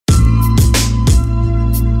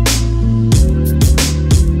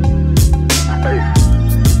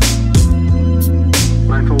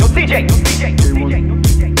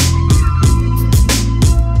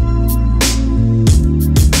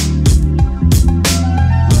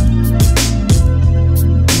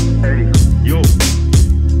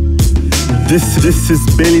This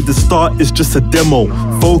is barely the start, it's just a demo.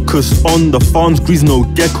 Focus on the farms, grease no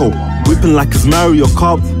gecko. Whipping like it's Mario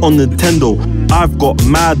Kart on Nintendo. I've got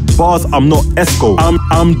mad bars, I'm not Esco.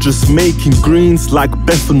 I'm just making greens like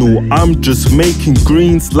Bethanol. I'm just making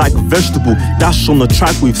greens like vegetable. Dash on the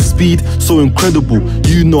track with speed, so incredible.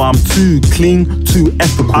 You know I'm too clean, too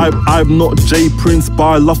ethical. I'm not J Prince, but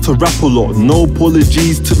I love to rap a lot. No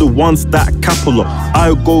apologies to the ones that cap a lot.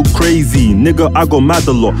 I go crazy, nigga, I go mad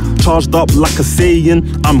a lot. Charged up like a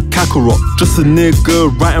Saiyan, I'm Kakarot. Just a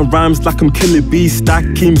nigga writing rhymes like I'm Killer B.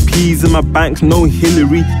 Stacking peas in my bank, no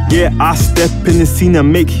Hillary. Yeah, I step in the scene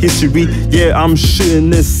and make history. Yeah, I'm shooting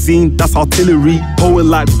this scene, that's artillery. Poet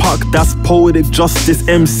like Puck, that's poetic justice.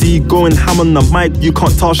 MC going ham on the mic, you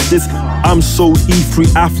can't touch this. I'm so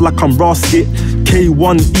E3 af like I'm Rasket.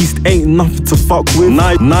 K1 East ain't nothing to fuck with.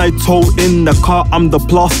 Nito in the car, I'm the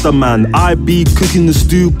plaster man. I be cooking the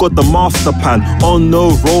stew, got the master pan. On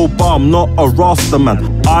the road, but I'm not a rasta man.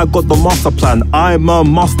 I got the master plan, I'm a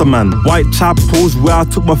master man. Whitechapel's where I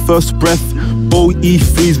took my first breath. Bow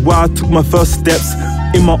E3's where I took my first steps.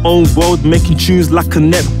 In my own world, making tunes like a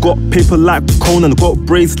net. Got paper like Conan, got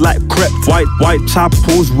braids like crepe.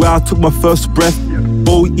 Whitechapel's where I took my first breath.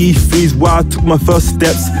 Bow E3's where I took my first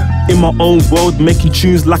steps. In my own world, making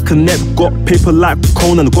tunes like a net. Got paper like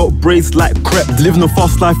Conan, got braids like crepe. Living a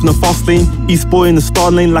fast life in a fast lane. East boy in the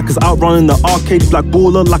star lane like it's outrunning the arcade. Black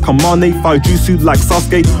baller like a Mane. Fire juice like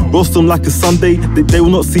Sasuke. Roast them like a Sunday. They will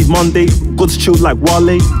not see Monday. Got to chill like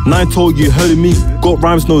Wale. Nito, you heard of me. Got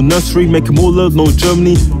rhymes, no nursery. Making more love, no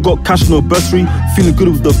Germany. Got cash, no bursary. Feeling good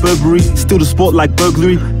with the Burberry. Still the sport like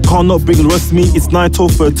burglary. Can't not bring the rest of me. It's Nito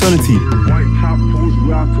for eternity. Whitechapel's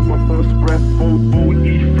where I took my first breath.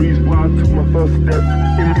 E3's where I took my first steps.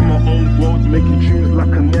 In my own world, making tunes like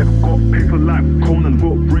a net. Got paper like Conan,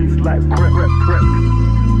 got braids like crepe.